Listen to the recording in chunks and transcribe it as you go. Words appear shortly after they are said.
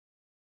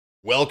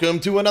Welcome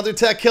to another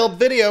Tech Help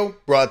video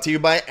brought to you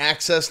by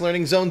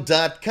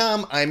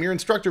AccessLearningZone.com. I'm your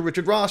instructor,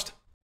 Richard Rost.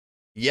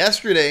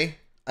 Yesterday,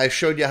 I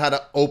showed you how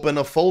to open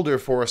a folder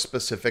for a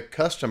specific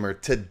customer.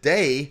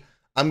 Today,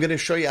 I'm going to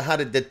show you how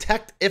to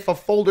detect if a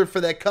folder for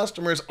that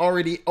customer is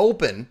already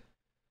open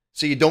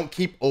so you don't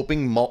keep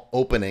opening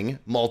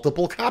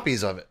multiple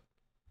copies of it.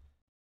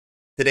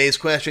 Today's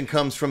question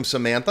comes from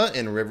Samantha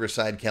in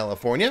Riverside,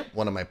 California,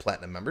 one of my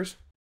Platinum members.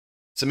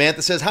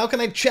 Samantha says, how can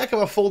I check if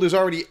a folder is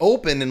already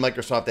open in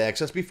Microsoft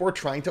Access before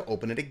trying to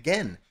open it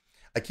again?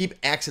 I keep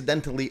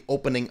accidentally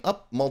opening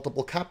up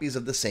multiple copies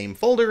of the same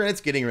folder and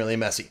it's getting really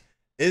messy.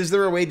 Is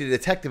there a way to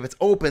detect if it's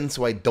open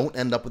so I don't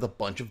end up with a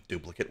bunch of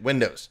duplicate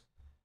windows?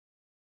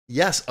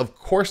 Yes, of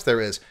course there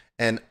is.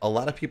 And a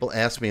lot of people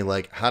ask me,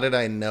 like, how did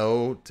I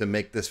know to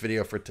make this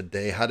video for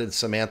today? How did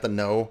Samantha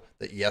know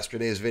that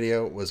yesterday's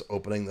video was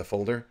opening the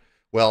folder?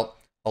 Well,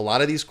 a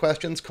lot of these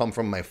questions come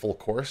from my full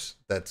course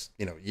that's,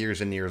 years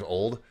and years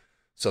old.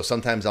 So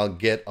sometimes I'll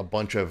get a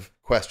bunch of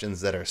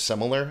questions that are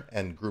similar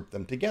and group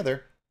them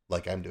together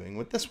like I'm doing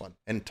with this one.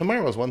 And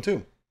tomorrow's one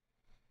too.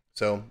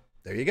 So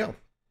there you go.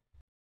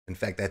 In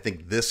fact, I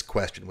think this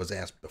question was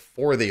asked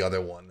before the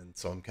other one. And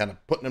so I'm kind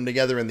of putting them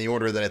together in the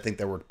order that I think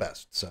they work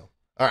best. So,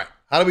 all right,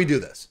 how do we do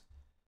this?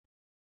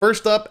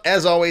 First up,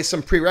 as always,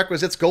 some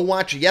prerequisites. Go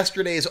watch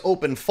yesterday's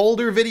open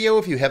folder video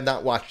if you have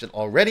not watched it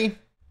already.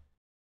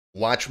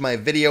 Watch my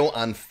video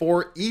on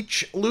for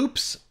each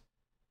loops.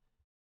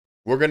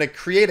 We're going to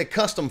create a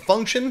custom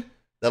function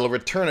that'll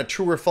return a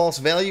true or false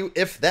value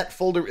if that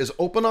folder is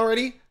open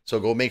already. So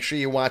go make sure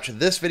you watch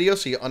this video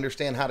so you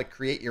understand how to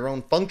create your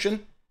own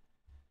function.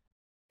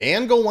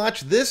 And go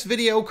watch this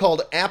video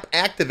called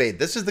AppActivate.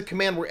 This is the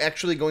command we're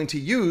actually going to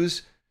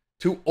use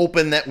to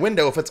open that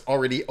window if it's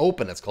already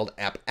open. It's called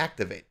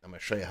AppActivate. I'm going to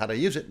show you how to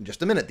use it in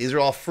just a minute. These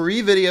are all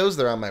free videos.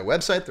 They're on my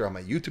website. They're on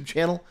my YouTube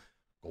channel.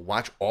 Go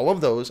watch all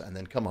of those and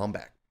then come on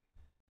back.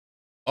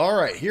 All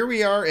right, here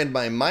we are in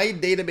my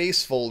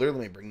database folder. Let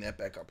me bring that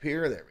back up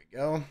here. There we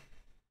go.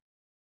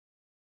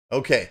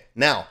 Okay,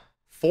 now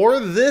for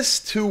this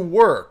to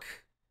work,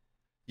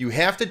 you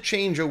have to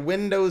change a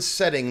Windows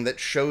setting that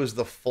shows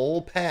the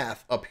full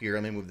path up here.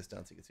 Let me move this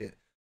down so you can see it.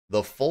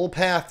 The full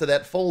path to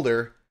that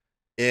folder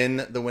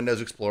in the Windows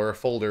Explorer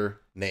folder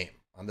name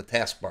on the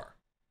taskbar.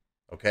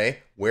 Okay,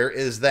 where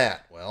is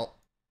that? Well,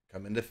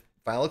 come into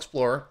File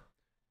Explorer.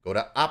 Go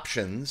to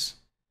Options,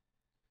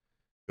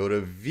 go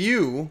to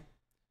View,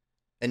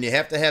 and you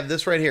have to have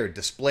this right here,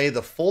 display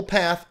the full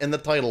path in the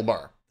title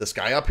bar. This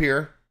guy up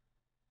here,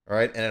 all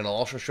right, and it'll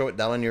also show it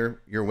down on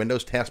your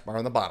Windows taskbar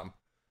on the bottom.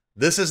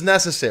 This is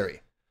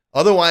necessary.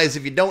 Otherwise,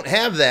 if you don't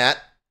have that,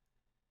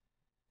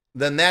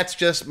 then that's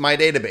just my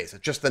database. It's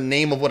just the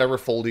name of whatever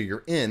folder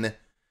you're in.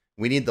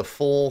 We need the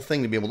full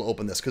thing to be able to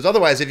open this, because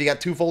otherwise, if you got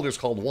two folders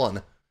called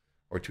one,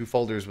 or two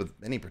folders with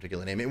any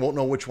particular name, it won't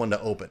know which one to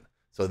open.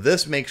 So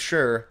this makes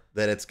sure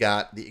that it's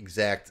got the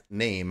exact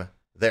name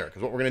there.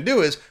 Because what we're going to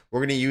do is we're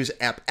going to use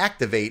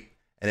AppActivate.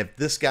 And if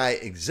this guy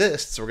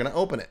exists, we're going to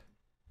open it.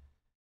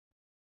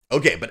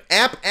 Okay, but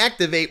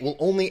AppActivate will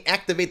only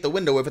activate the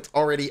window if it's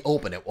already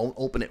open. It won't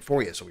open it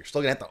for you. So we're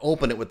still going to have to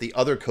open it with the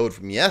other code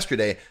from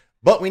yesterday.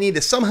 But we need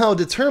to somehow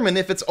determine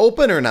if it's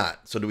open or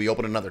not. So do we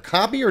open another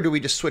copy or do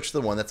we just switch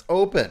to the one that's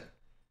open?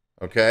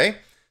 Okay,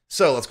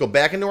 so let's go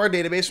back into our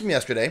database from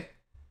yesterday.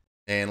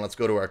 And let's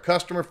go to our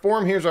customer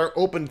form. Here's our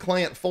open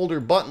client folder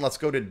button. Let's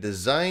go to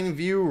design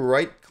view,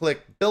 right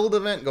click build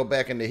event, go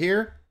back into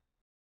here.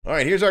 All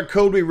right, here's our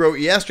code we wrote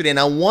yesterday.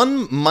 Now,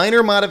 one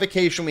minor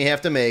modification we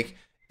have to make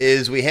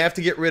is we have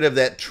to get rid of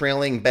that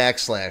trailing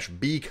backslash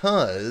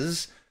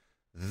because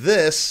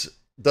this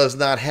does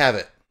not have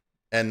it.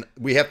 And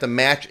we have to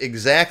match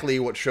exactly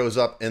what shows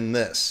up in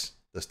this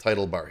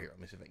title bar here.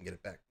 Let me see if I can get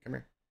it back. Come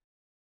here.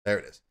 There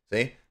it is.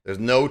 See? There's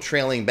no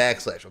trailing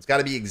backslash. So it's got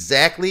to be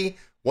exactly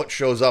what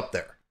shows up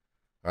there.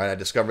 All right, I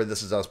discovered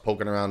this as I was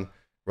poking around,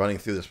 running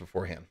through this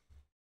beforehand.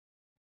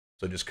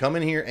 So just come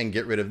in here and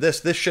get rid of this.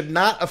 This should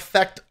not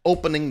affect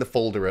opening the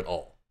folder at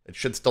all. It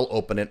should still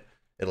open it.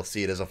 It'll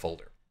see it as a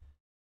folder.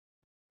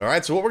 All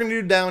right, so what we're going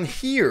to do down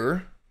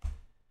here,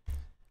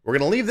 we're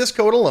going to leave this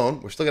code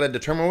alone. We're still going to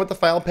determine what the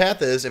file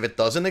path is. If it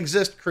doesn't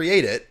exist,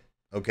 create it,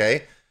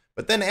 okay?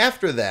 But then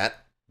after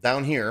that,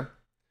 down here,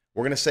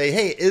 we're going to say,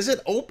 hey, is it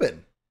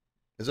open?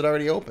 Is it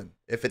already open?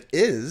 If it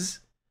is,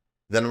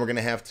 then we're going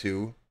to have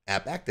to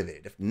AppActivate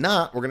it. If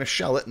not, we're going to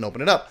shell it and open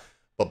it up.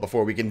 But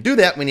before we can do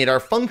that, we need our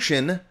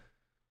function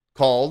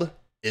called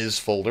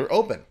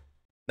isFolderOpen.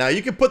 Now,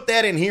 you can put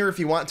that in here if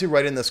you want to,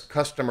 right in this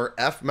customer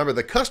F. Remember,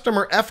 the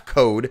customer F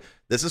code,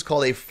 this is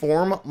called a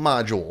form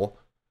module,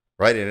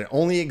 right? And it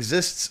only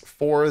exists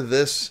for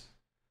this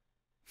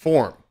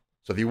form.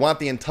 So if you want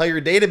the entire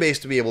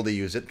database to be able to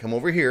use it, come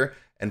over here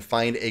and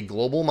find a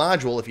global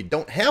module. If you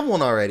don't have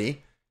one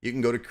already, you can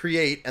go to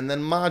create and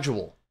then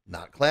module.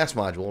 Not class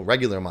module,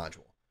 regular module.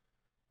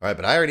 All right,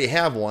 but I already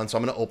have one, so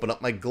I'm going to open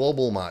up my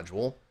global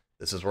module.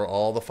 This is where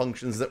all the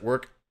functions that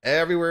work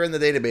everywhere in the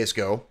database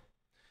go.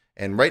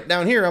 And right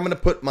down here, I'm going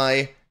to put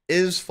my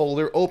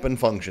isFolderOpen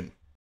function.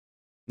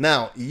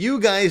 Now, you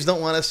guys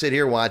don't want to sit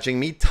here watching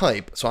me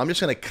type, so I'm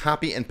just going to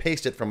copy and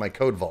paste it from my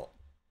code vault.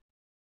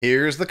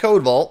 Here's the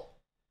code vault.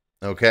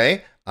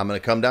 Okay, I'm going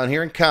to come down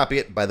here and copy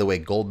it. By the way,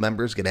 gold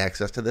members get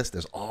access to this.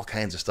 There's all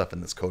kinds of stuff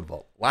in this code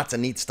vault. Lots of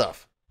neat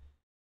stuff.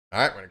 All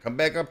right, we're going to come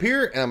back up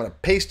here, and I'm going to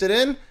paste it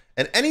in.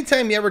 And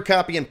anytime you ever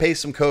copy and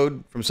paste some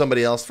code from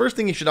somebody else, first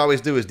thing you should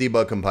always do is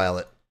debug compile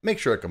it. Make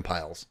sure it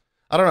compiles.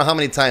 I don't know how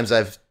many times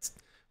I've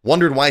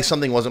wondered why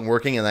something wasn't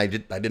working and I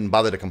didn't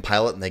bother to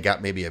compile it and they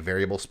got maybe a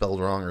variable spelled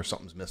wrong or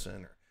something's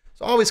missing.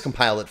 So always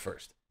compile it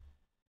first.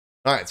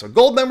 All right, so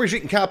gold members, you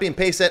can copy and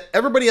paste that.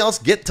 Everybody else,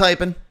 get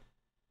typing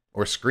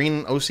or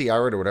screen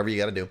OCR it or whatever you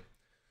got to do.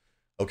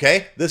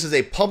 Okay, this is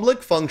a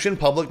public function.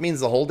 Public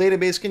means the whole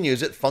database can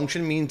use it.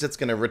 Function means it's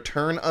going to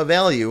return a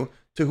value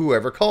to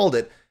whoever called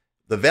it.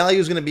 The value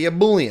is going to be a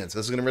Boolean, so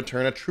this is going to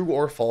return a true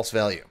or false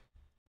value.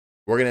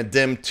 We're going to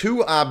dim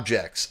two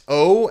objects,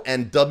 O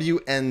and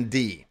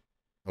WND.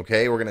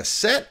 Okay, we're going to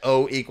set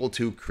O equal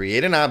to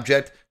create an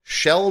object,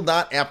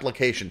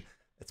 shell.application.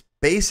 It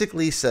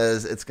basically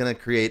says it's going to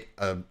create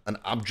an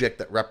object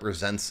that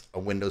represents a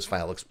Windows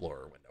File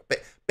Explorer window.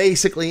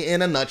 Basically,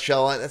 in a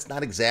nutshell, that's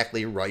not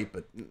exactly right,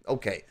 but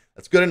okay,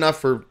 that's good enough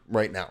for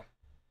right now.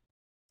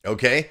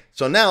 Okay,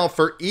 so now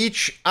for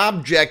each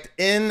object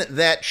in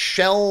that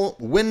shell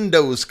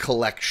Windows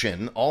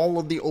collection, all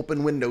of the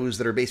open windows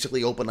that are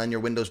basically open on your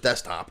Windows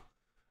desktop,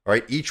 all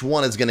right, each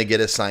one is going to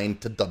get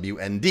assigned to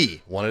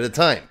WND, one at a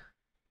time.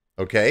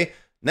 Okay,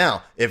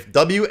 now if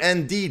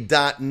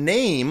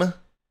WND.name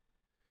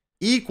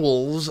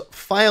equals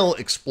File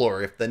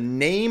Explorer, if the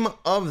name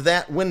of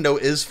that window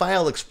is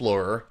File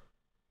Explorer,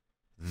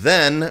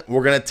 then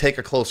we're going to take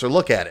a closer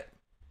look at it.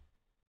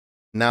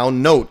 Now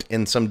note,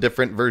 in some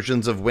different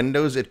versions of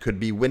Windows, it could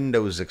be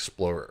Windows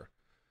Explorer.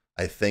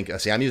 I think,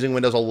 see, I'm using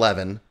Windows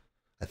 11.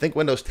 I think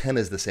Windows 10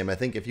 is the same. I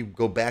think if you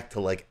go back to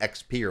like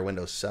XP or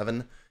Windows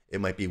 7,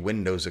 it might be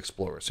Windows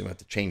Explorer. So you have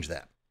to change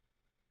that.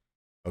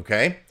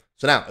 Okay.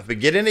 So now if we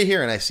get into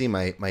here and I see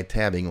my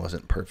tabbing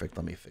wasn't perfect,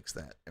 let me fix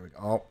that. There we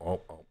go. Oh.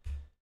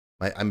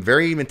 I'm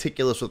very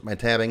meticulous with my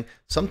tabbing.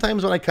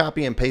 Sometimes when I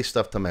copy and paste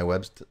stuff to my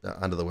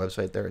onto the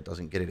website there, it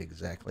doesn't get it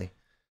exactly.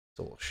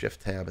 So we'll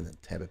shift tab and then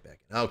tab it back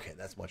in. Okay,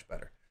 that's much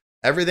better.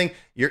 Everything,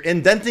 your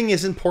indenting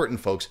is important,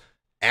 folks.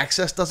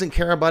 Access doesn't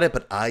care about it,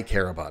 but I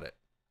care about it.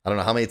 I don't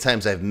know how many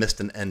times I've missed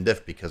an end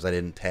if because I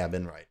didn't tab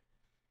in right.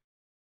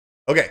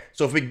 Okay,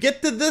 so if we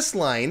get to this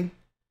line,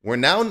 we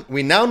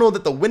now know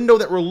that the window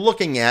that we're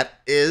looking at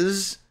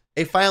is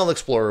a File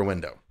Explorer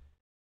window.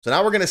 So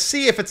now we're going to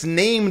see if it's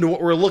named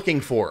what we're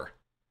looking for.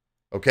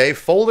 Okay,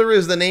 folder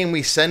is the name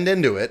we send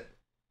into it.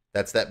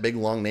 That's that big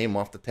long name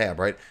off the tab,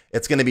 right?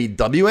 It's going to be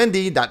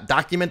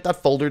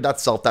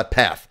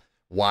wnd.document.folder.self.path.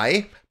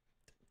 Why?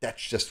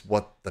 That's just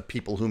what the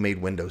people who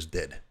made Windows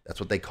did. That's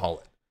what they call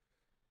it,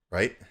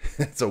 right?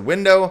 It's a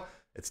window,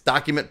 it's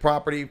document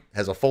property,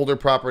 has a folder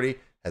property,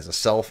 has a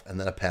self, and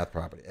then a path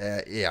property.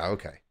 Yeah,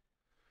 okay.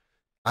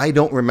 I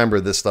don't remember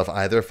this stuff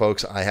either,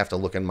 folks. I have to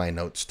look in my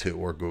notes too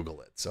or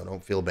Google it, so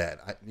don't feel bad.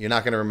 You're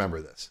not going to remember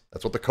this.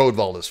 That's what the code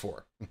vault is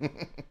for.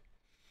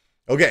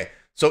 Okay,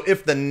 so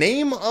if the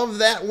name of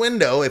that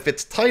window, if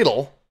its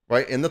title,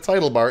 right, in the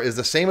title bar is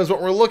the same as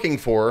what we're looking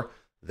for,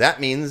 that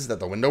means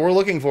that the window we're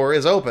looking for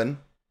is open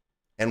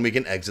and we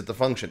can exit the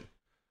function.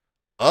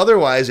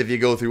 Otherwise, if you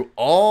go through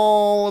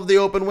all of the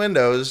open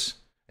windows,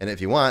 and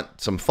if you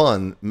want some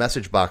fun,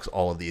 message box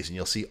all of these and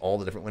you'll see all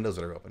the different windows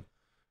that are open,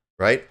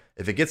 right?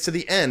 If it gets to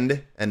the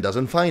end and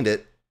doesn't find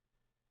it,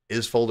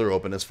 is folder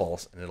open is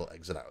false, and it'll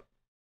exit out,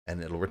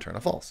 and it'll return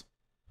a false.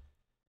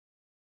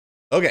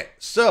 Okay,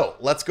 so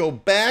let's go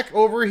back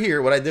over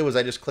here. What I did was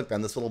I just clicked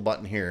on this little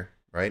button here,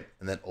 right?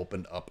 And then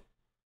opened up.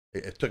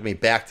 It took me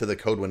back to the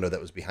code window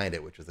that was behind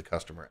it, which is the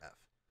customer F.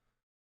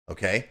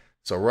 Okay,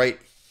 so right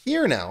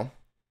here now,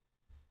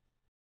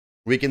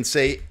 we can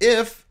say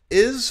if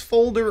is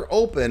folder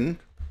open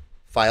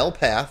file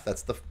path,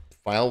 that's the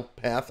file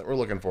path that we're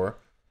looking for,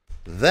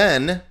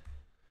 then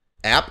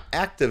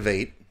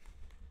AppActivate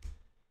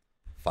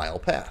file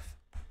path.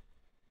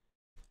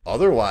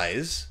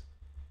 Otherwise,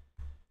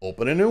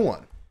 open a new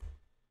one.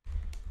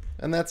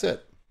 And that's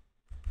it.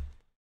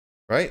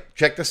 Right?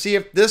 Check to see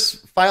if this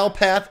file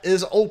path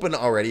is open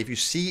already. If you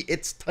see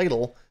its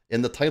title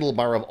in the title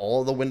bar of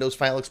all of the Windows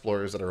File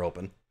Explorers that are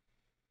open.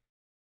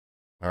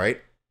 All right.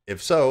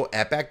 If so,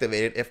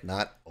 AppActivate it. If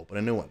not, open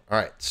a new one. All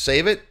right.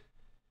 Save it.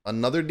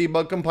 Another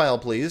debug compile,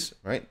 please.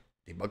 Right?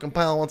 Debug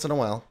compile once in a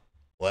while.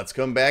 Let's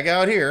come back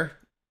out here.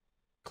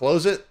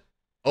 Close it.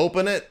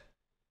 Open it.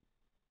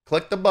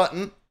 Click the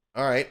button.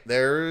 All right.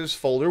 There's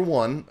folder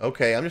 1.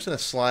 Okay. I'm just going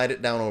to slide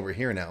it down over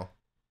here now.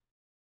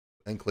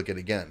 And click it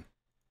again.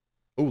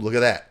 Oh, look at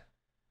that.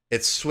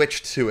 It's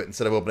switched to it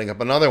instead of opening up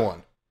another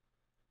one.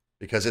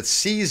 Because it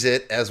sees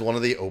it as one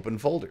of the open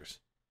folders.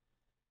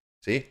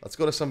 See? Let's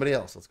go to somebody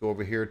else. Let's go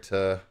over here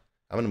to...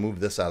 I'm going to move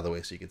this out of the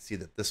way so you can see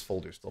that this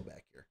folder is still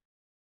back here.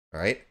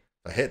 All right?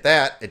 If I hit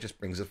that, it just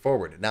brings it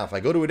forward. Now, if I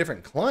go to a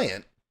different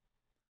client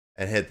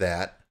and hit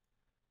that,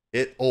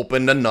 it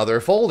opened another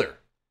folder.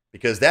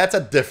 Because that's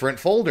a different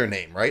folder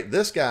name, right?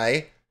 This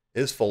guy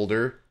is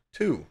folder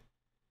 2.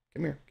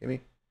 Come here, give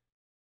me.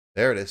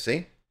 There it is,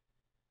 see?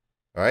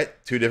 All right,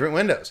 2 different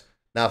windows.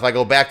 Now, if I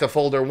go back to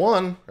folder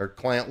 1 or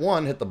client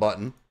 1, hit the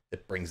button,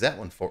 it brings that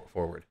one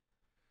forward.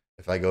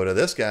 If I go to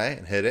this guy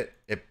and hit it,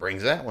 it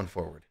brings that one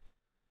forward.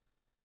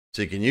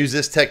 So you can use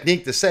this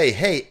technique to say,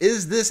 hey,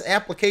 is this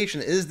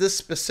application, is this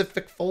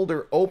specific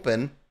folder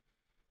open?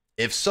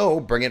 If so,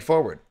 bring it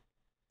forward.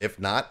 If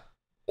not,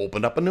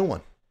 open up a new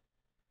one.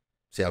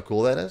 See how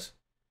cool that is?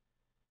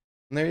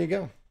 And there you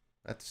go.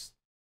 That's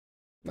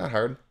not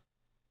hard.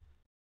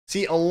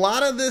 See, a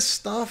lot of this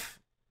stuff,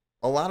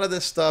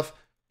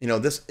 you know,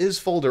 this is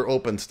folder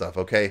open stuff,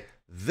 okay?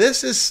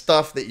 This is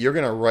stuff that you're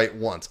going to write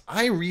once.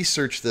 I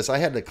researched this. I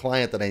had a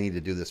client that I need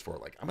to do this for,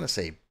 like, I'm going to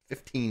say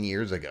 15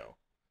 years ago.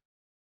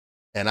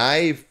 And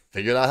I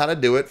figured out how to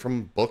do it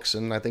from books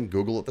and I think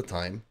Google at the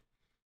time.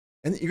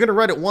 And you're going to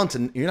write it once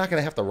and you're not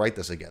going to have to write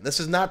this again. This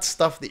is not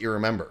stuff that you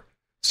remember.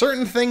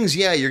 Certain things,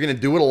 yeah, you're going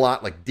to do it a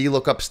lot, like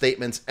DLOOKUP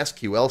statements,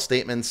 SQL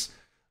statements,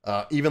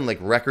 even like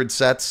record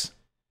sets.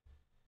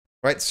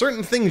 Right?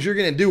 Certain things you're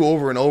going to do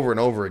over and over and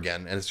over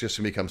again, and it's just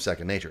going to become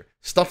second nature.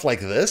 Stuff like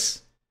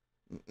this,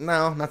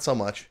 no, not so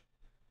much.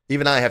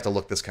 Even I have to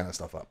look this kind of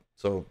stuff up.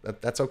 So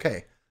that's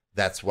okay.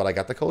 That's what I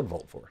got the Code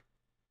Vault for.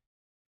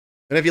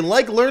 And if you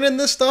like learning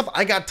this stuff,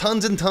 I got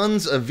tons and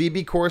tons of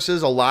VB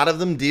courses. A lot of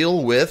them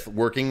deal with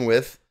working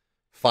with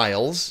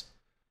files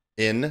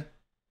in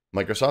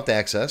Microsoft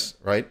Access,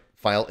 right?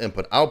 File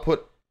input,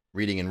 output,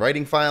 reading and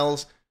writing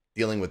files,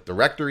 dealing with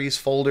directories,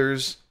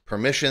 folders,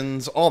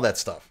 permissions, all that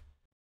stuff.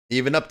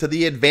 Even up to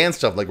the advanced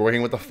stuff, like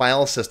working with the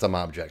file system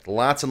object.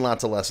 Lots and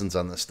lots of lessons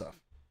on this stuff.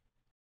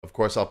 Of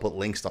course, I'll put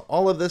links to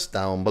all of this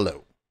down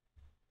below.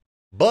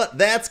 But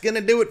that's going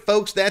to do it,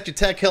 folks. That's your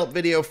tech help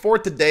video for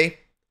today.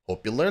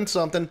 Hope you learned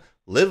something.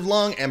 Live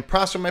long and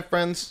prosper, my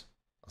friends.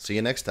 I'll see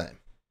you next time.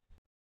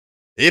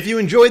 If you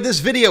enjoyed this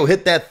video,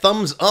 hit that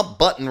thumbs up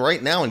button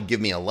right now and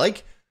give me a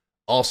like.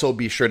 Also,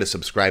 be sure to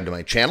subscribe to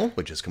my channel,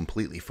 which is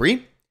completely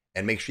free.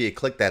 And make sure you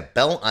click that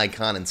bell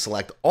icon and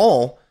select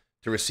all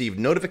to receive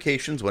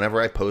notifications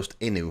whenever I post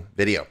a new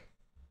video.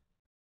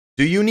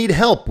 Do you need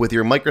help with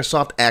your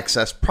Microsoft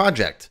Access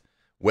project?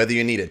 Whether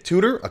you need a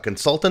tutor, a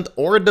consultant,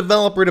 or a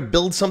developer to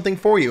build something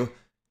for you,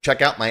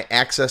 check out my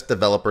Access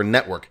Developer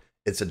Network.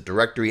 It's a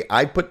directory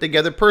I put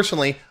together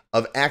personally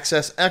of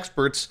Access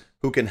experts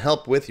who can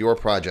help with your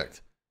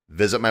project.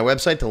 Visit my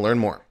website to learn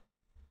more.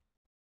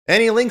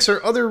 Any links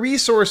or other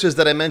resources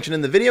that I mentioned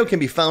in the video can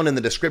be found in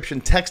the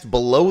description text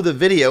below the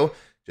video.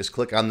 Just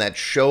click on that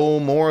show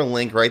more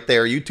link right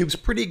there. YouTube's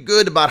pretty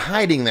good about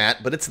hiding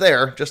that, but it's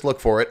there. Just look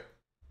for it.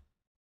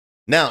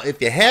 Now,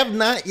 if you have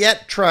not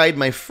yet tried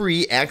my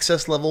free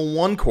Access Level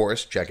 1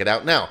 course, check it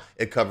out now.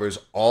 It covers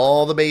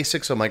all the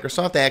basics of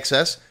Microsoft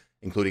Access,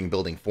 including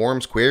building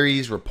forms,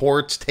 queries,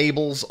 reports,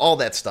 tables, all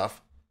that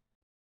stuff.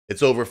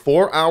 It's over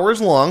 4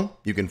 hours long.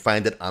 You can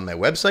find it on my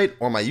website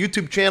or my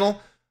YouTube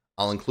channel.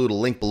 I'll include a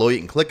link below you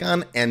can click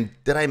on. And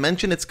did I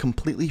mention it's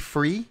completely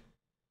free?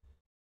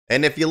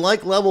 And if you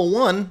like Level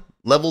 1,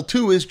 Level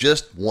 2 is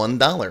just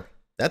 $1.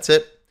 That's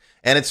it.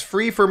 And it's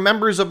free for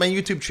members of my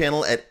YouTube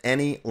channel at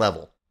any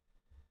level.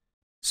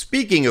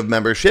 Speaking of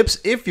memberships,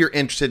 if you're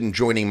interested in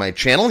joining my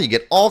channel, you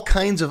get all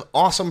kinds of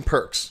awesome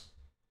perks.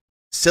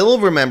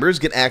 Silver members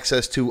get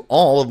access to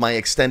all of my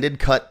extended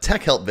cut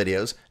tech help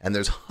videos, and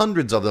there's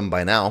hundreds of them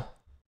by now.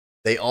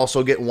 They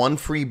also get one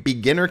free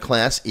beginner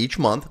class each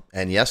month,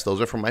 and yes, those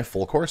are from my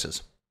full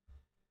courses.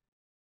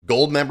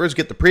 Gold members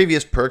get the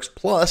previous perks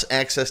plus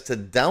access to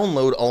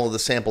download all of the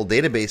sample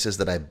databases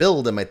that I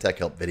build in my tech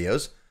help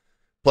videos.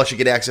 Plus you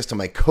get access to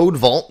my code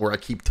vault where I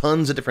keep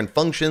tons of different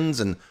functions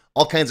and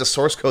all kinds of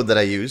source code that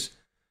I use.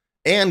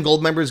 And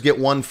gold members get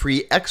one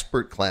free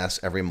expert class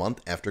every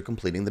month after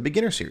completing the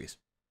beginner series.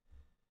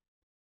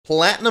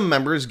 Platinum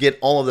members get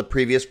all of the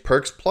previous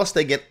perks, plus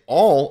they get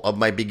all of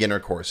my beginner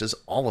courses,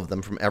 all of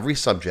them from every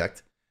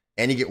subject,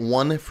 and you get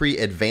one free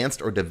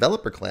advanced or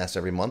developer class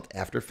every month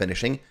after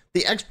finishing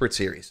the expert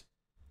series.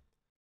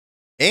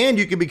 And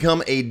you can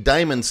become a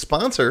diamond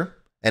sponsor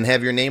and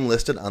have your name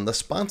listed on the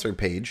sponsor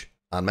page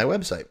on my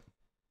website.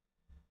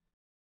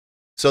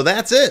 So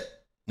that's it.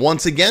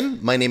 Once again,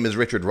 my name is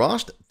Richard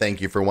Rost.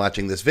 Thank you for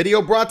watching this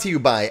video brought to you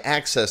by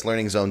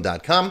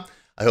AccessLearningZone.com.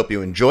 I hope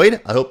you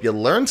enjoyed. I hope you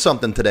learned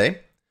something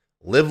today.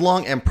 Live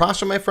long and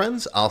prosper, my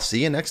friends. I'll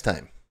see you next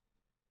time.